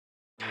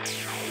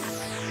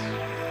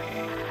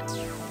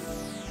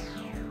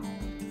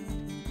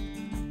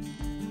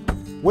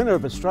Winner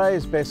of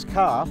Australia's best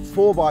car,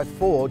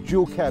 4x4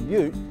 dual cab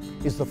ute,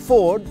 is the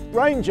Ford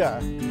Ranger.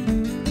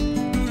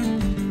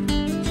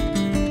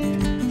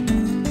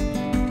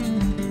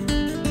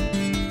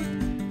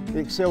 It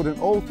excelled in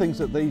all things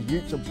that these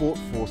utes are bought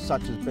for,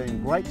 such as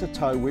being great to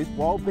tow with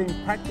while being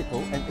practical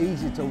and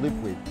easy to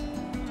live with.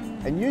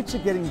 And utes are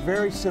getting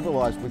very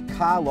civilised with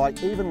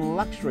car-like, even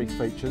luxury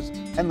features,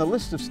 and the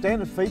list of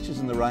standard features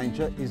in the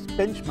Ranger is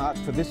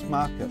benchmarked for this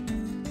market.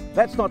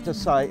 That's not to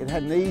say it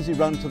had an easy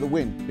run to the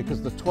win,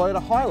 because the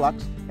Toyota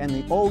HiLux and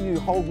the all-new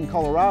Holden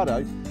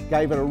Colorado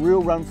gave it a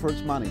real run for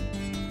its money.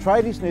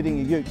 Tradies needing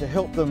a ute to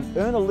help them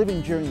earn a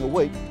living during the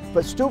week,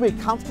 but still be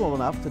comfortable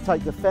enough to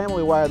take the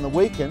family away on the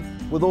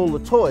weekend with all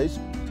the toys,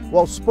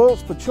 while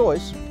Spoils for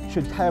Choice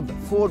should have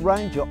Ford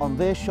Ranger on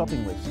their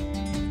shopping list.